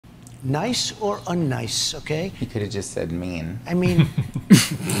nice or unnice, okay? You could have just said mean. I mean,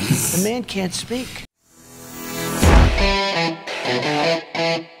 the man can't speak.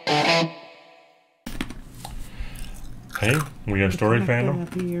 Hey, we got StoryFNDM.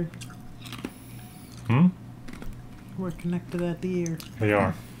 At the ear. Hmm? We're connected at the ear. They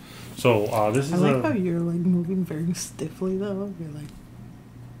are. So, this is I like how you're like moving very stiffly though. You're like.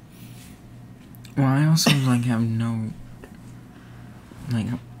 Well, I also like have no. Like.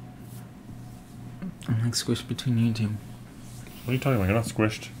 I'm like squished between you two. What are you talking about? You're not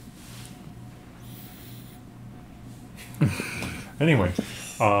squished. Anyway,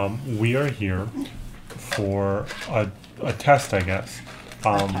 we are here for a test, I guess.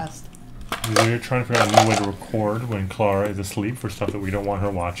 A test. We're trying to figure out a new way to record when Clara is asleep for stuff that we don't want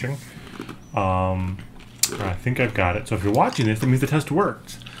her watching. I think I've got it. So if you're watching this, that means the test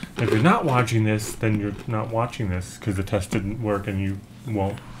worked. If you're not watching this, then you're not watching this because the test didn't work and you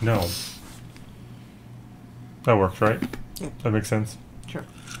won't know. That works, right? Yeah. That makes sense? Sure.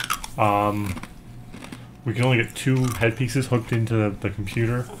 We can only get 2 headpieces hooked into the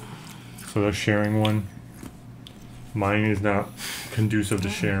computer. So they're sharing one. Mine is not conducive to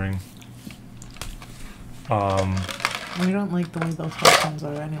sharing. We don't like the way those headphones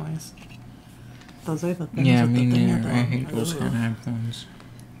are anyways. Those are the things. Yeah, with me the thing neither. at I the hate those kind of headphones.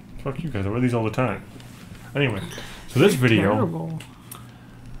 Fuck you guys, I wear these all the time. Anyway, so this video, terrible.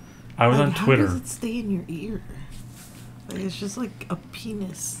 I was Like, on Twitter. How does it stay in your ear? Like, it's just like a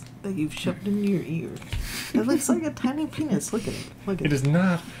penis that you've shoved into your ear. It looks like a tiny penis. Look at it. Look at It is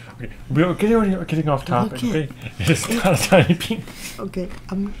not. Okay, we're getting off topic. Look Okay, it is not a tiny penis. Okay,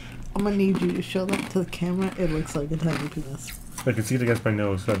 I'm gonna need you to show that to the camera. It looks like a tiny penis. I can see it against my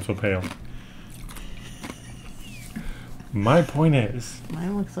nose because I'm so pale. My point is,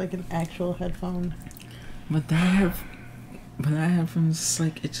 Mine looks like an actual headphone. But that headphone's just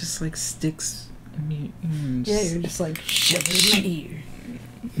like, it just like sticks in your ears. Yeah, you're just like, shove it in my ear.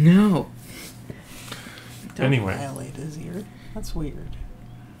 No. Don't Anyway. violate his ear. That's weird.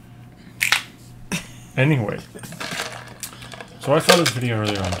 anyway. So I saw this video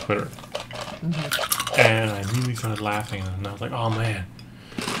earlier on Twitter. And I immediately started laughing and I was like, oh man,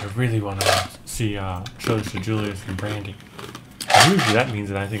 I really want to see Trilogy to Julius and Brandy. And usually that means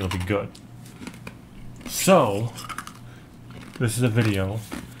that I think it'll be good. So, this is a video.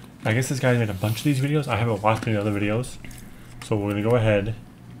 I guess this guy made a bunch of these videos. I haven't watched any other videos. So we're going to go ahead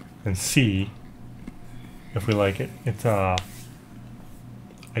and see if we like it. It's, I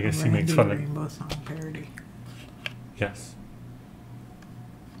guess he makes fun of it. Rainbow Song parody. Yes.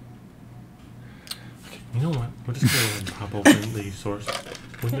 Okay, you know what? We're just going to pop open the source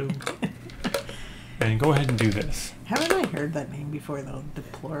window. And go ahead and do this. Haven't I heard that name before though?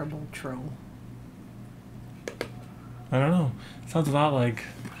 Deplorable troll. I don't know. Sounds a lot like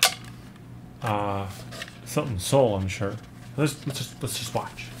something soul, I'm sure. Let's just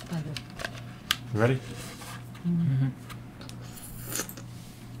watch. Okay. You ready? Mm-hmm.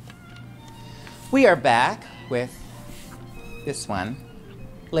 We are back with this one.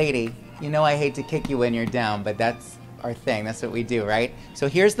 Lady, you know I hate to kick you when you're down, but that's our thing. That's what we do, right? So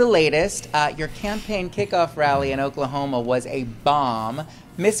here's the latest. Your campaign kickoff rally in Oklahoma was a bomb.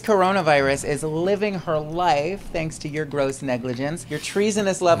 Miss Coronavirus is living her life thanks to your gross negligence. Your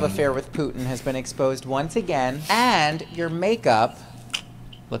treasonous love affair with Putin has been exposed once again. And your makeup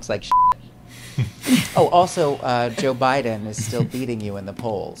looks like shit. Oh, also, Joe Biden is still beating you in the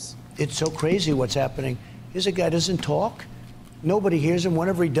polls. It's so crazy what's happening. Here's a guy doesn't talk. Nobody hears him.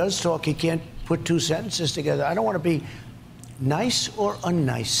 Whenever he does talk, he can't put 2 sentences together. I don't want to be nice or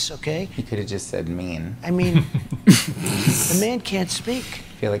unnice, okay? You could have just said mean. I mean, the man can't speak.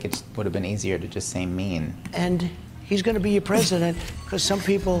 I feel like it would have been easier to just say mean. And he's going to be your president because some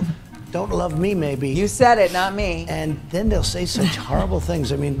people don't love me, maybe. You said it, not me. And then they'll say such horrible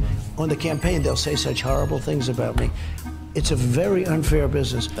things. I mean, on the campaign, they'll say such horrible things about me. It's a very unfair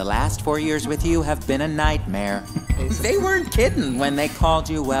business. The last 4 years with you have been a nightmare. They weren't kidding when they called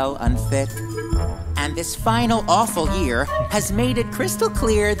you, well, unfit. And this final awful year has made it crystal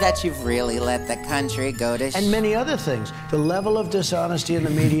clear that you've really let the country go to And many other things. The level of dishonesty in the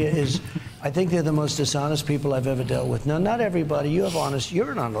media is, I think they're the most dishonest people I've ever dealt with. Now, not everybody. You're an honest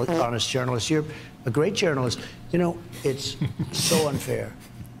journalist. You're a great journalist. You know, it's so unfair.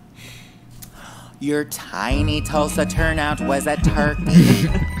 Your tiny Tulsa turnout was a turkey.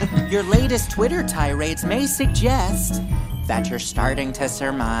 Your latest Twitter tirades may suggest that you're starting to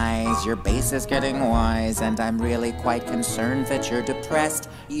surmise your base is getting wise, and I'm really quite concerned that you're depressed.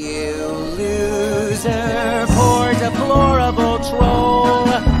 You loser, poor deplorable troll.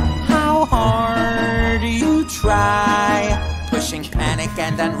 How hard you try, push pushing panic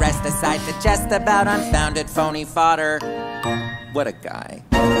and unrest aside to jest about unfounded phony fodder. What a guy.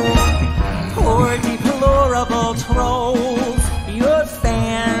 Poor deplorable trolls, your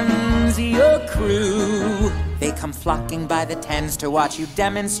fans, your crew, they come flocking by the tens to watch you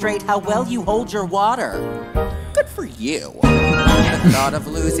demonstrate how well you hold your water. Good for you. The thought of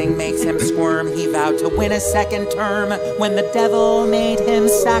losing makes him squirm. He vowed to win a second term when the devil made him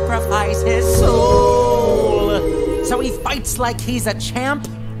sacrifice his soul. So he fights like he's a champ,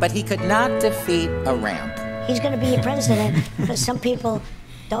 but he could not defeat a ramp. He's gonna be your president, but some people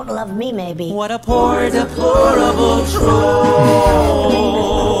don't love me, maybe. What a poor, deplorable troll.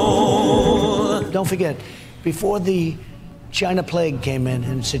 Don't forget, before the China plague came in,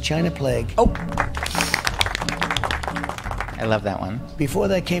 and it's a China plague. Oh. I love that one. Before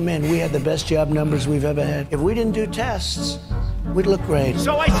that came in, we had the best job numbers we've ever had. If we didn't do tests, we'd look great.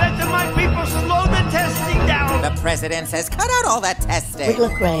 So I said to my people, slow the testing down. The president says, cut out all that testing. We'd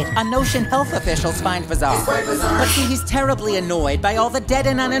look great. A notion health officials find bizarre. But see, he's terribly annoyed by all the dead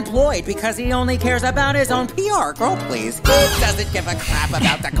and unemployed because he only cares about his own PR. Girl, please. He doesn't give a crap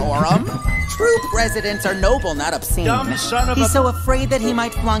about decorum. True presidents are noble, not obscene. Dumb son of He's so afraid that he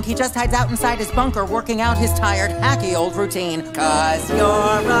might flunk, he just hides out inside his bunker working out his tired, hacky old routine. Cause you're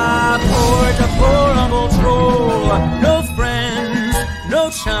a poor, deplorable troll. No friends, no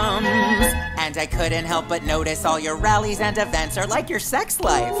chums. And I couldn't help but notice all your rallies and events are like your sex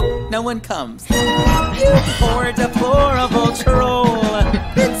life. No one comes. You poor, deplorable troll.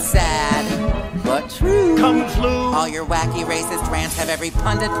 It's sad, but true. Kung flu. All your wacky racist rants have every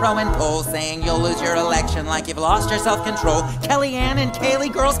pundit, pro, and poll saying you'll lose your election like you've lost your self-control. Kellyanne and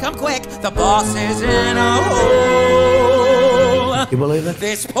Kaylee, girls, come quick. The boss is in a hole. You believe it?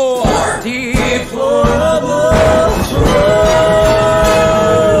 This poor, deplorable troll.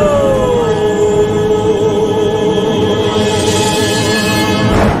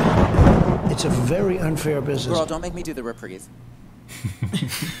 It's a very unfair business. Girl, don't make me do the reprise.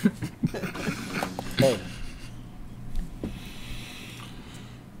 Hey.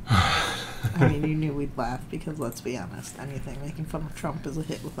 I mean, you knew we'd laugh because, let's be honest, anything making fun of Trump is a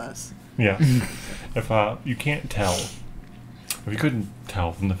hit with us. Yeah. If you can't tell, if you couldn't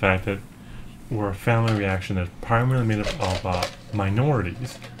tell from the fact that we're a family reaction that's primarily made up of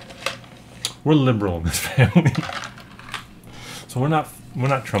minorities, we're liberal in this family. So we're not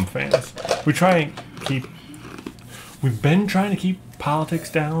Trump fans. We've been trying to keep politics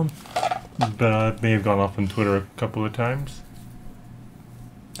down, but I may have gone off on Twitter a couple of times.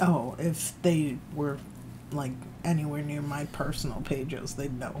 Oh, if they were, like, anywhere near my personal pages,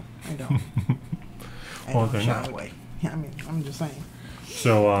 they'd know. I don't. I Well, don't they're shy not. away. Yeah, I mean, I'm just saying.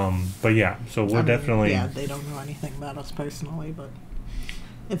 So, but yeah, so we're definitely... Yeah, they don't know anything about us personally, but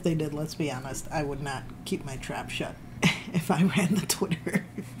if they did, let's be honest, I would not keep my trap shut if I ran the Twitter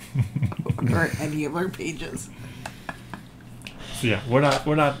or any of our pages. So yeah, we're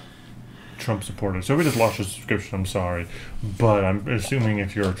not Trump supporters. So if we just lost your subscription, I'm sorry. But I'm assuming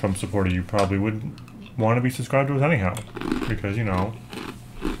if you're a Trump supporter, you probably wouldn't want to be subscribed to us anyhow. Because, you know,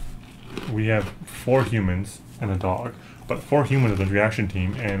 we have 4 humans and a dog. But 4 humans of the reaction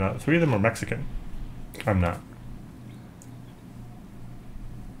team, and 3 of them are Mexican. I'm not.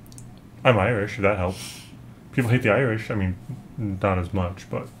 I'm Irish, if that helps. People hate the Irish. I mean, not as much,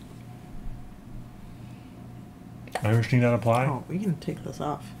 but... Irish need not apply? Oh, we can take this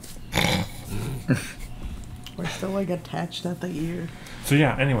off. We're still, like, attached at the ear. So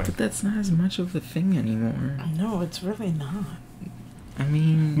yeah, anyway. But that's not as much of a thing anymore. No, it's really not. I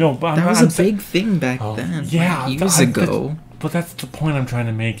mean, No, but that I'm was not- a big thing back then. Yeah, like years ago. But that's the point I'm trying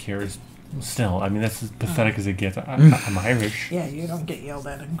to make here. Is still, I mean, that's as pathetic as it gets. I'm Irish. Yeah, you don't get yelled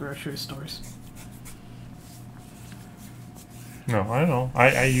at in grocery stores. No, I know.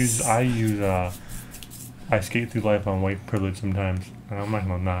 I skate through life on white privilege sometimes, and I'm not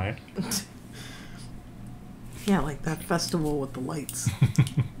gonna lie. Yeah, like that festival with the lights.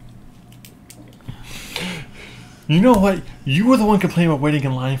 You know what? You were the one complaining about waiting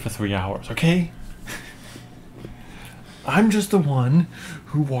in line for 3 hours, okay? I'm just the one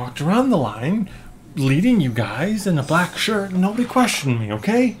who walked around the line, leading you guys in a black shirt, and nobody questioned me,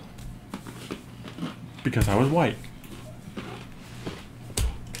 okay? Because I was white.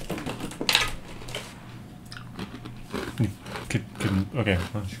 Okay,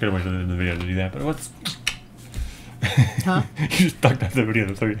 well, you gotta wait for the video to do that, but what's... Huh? You just ducked out the video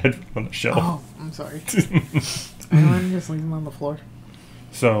to throw your head on the shelf. Oh, I'm sorry. I'm just leaving them on the floor.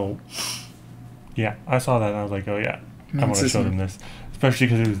 So, yeah, I saw that and I was like, oh yeah, I want to show them this. Especially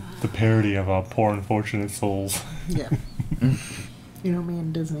because it was the parody of Poor Unfortunate Souls. Yeah. You know me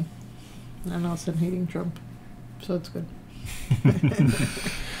and Disney. And also hating Trump. So it's good.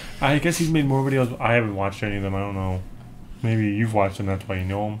 I guess he's made more videos. I haven't watched any of them. I don't know. Maybe you've watched them. That's why you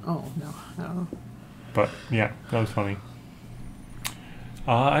know them. Oh, no. But yeah, that was funny.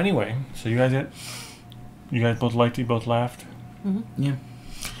 Anyway, so you guys both liked it, both laughed? Mm-hmm. Yeah.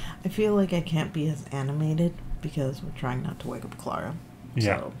 I feel like I can't be as animated because we're trying not to wake up Clara.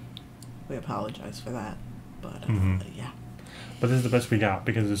 Yeah. So we apologize for that. But, yeah. But this is the best we got,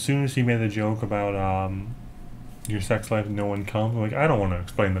 because as soon as he made the joke about your sex life, no one comes, like, I don't want to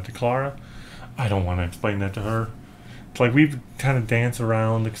explain that to Clara. I don't want to explain that to her. It's like we've kind of danced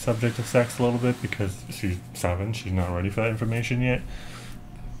around the subject of sex a little bit because she's 7. She's not ready for that information yet.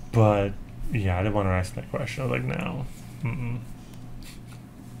 But, yeah, I didn't want to ask that question. I was like, no.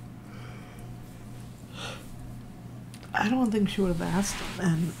 I don't think she would have asked,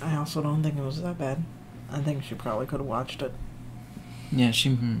 and I also don't think it was that bad. I think she probably could have watched it. Yeah,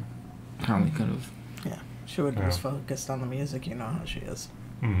 she probably could have. Yeah, she would have just focused on the music. You know how she is.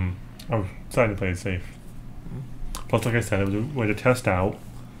 I was decided to play it safe. Plus, like I said, it was a way to test out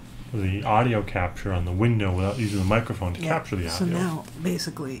the audio capture on the window without using the microphone to capture the audio. So now,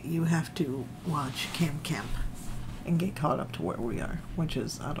 basically, you have to watch Camp and get caught up to where we are, which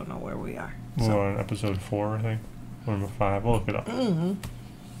is, I don't know where we are. We're on episode 4, I think. Or number 5. We'll look it up. You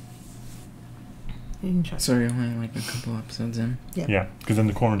can check. So you're only like a couple episodes in? Yeah, because then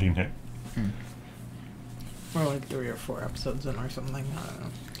the quarantine hit. Or like 3 or 4 episodes in or something. I don't know.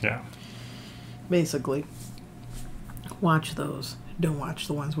 Yeah. Basically, watch those. Don't watch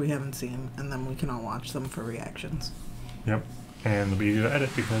the ones we haven't seen, and then we can all watch them for reactions. Yep. And they'll be easier to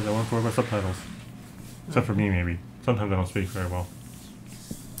edit because I won't worry about subtitles. Except for me, maybe. Sometimes I don't speak very well.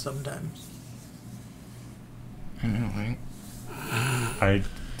 Sometimes. I know, right? I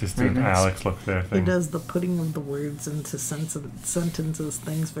just did an Alex look there He thing. does the putting of the words into sentences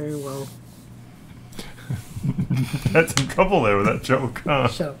things very well. That's in trouble there with that joke, huh?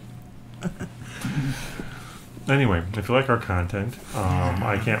 So, Anyway, if you like our content,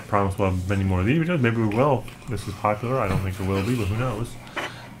 I can't promise we'll have many more of these videos. Maybe we will. This is popular. I don't think it will be, but who knows?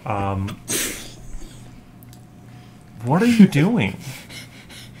 What are you doing?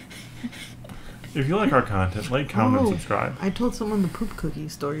 If you like our content, like, comment, and subscribe. I told someone the poop cookie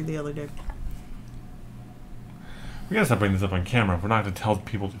story the other day. We gotta stop bringing this up on camera. We're not gonna tell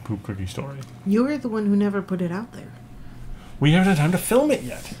people the poop cookie story. You were the one who never put it out there. We haven't had time to film it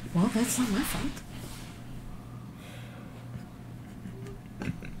yet. Well, that's not my fault.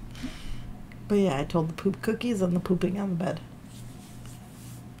 But yeah, I told the poop cookies and the pooping on the bed.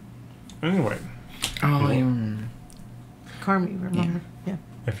 Anyway. Oh, I remember. Carmi, remember? Yeah.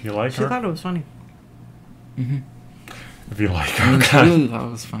 If you like She thought it was funny. If you like I our mean, she content. really thought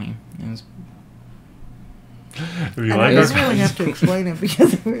it was funny. It was, If you And I like our didn't really have to explain it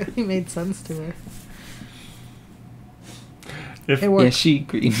because it really made sense to her. If It worked. yeah, she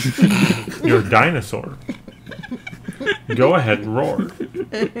agreed. you're a dinosaur, go ahead and roar.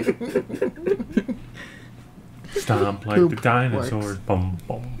 Stomp like the Poop dinosaurs. works. Bum,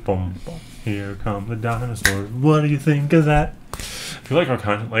 bum, bum, bum. Here come the dinosaurs. What do you think of that? If you like our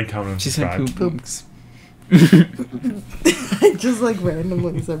content, like, comment, and She said subscribe. poop. Works. I just like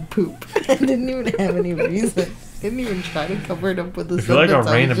randomly said poop. I didn't even have any reason. Didn't even try to cover it up with a If you like our sentence.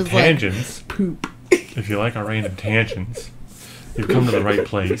 I was random just like, tangents, poop. if you like our random tangents, you've come to the right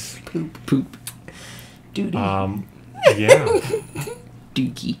place. Poop. Duty. Yeah.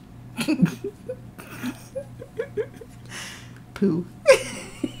 Dookie. Poo.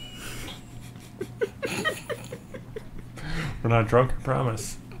 We're not drunk, I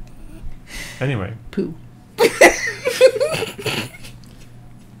promise. Anyway, Poo.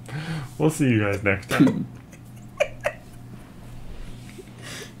 we'll see you guys next time.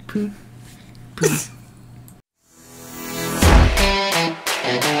 Poo. Poo.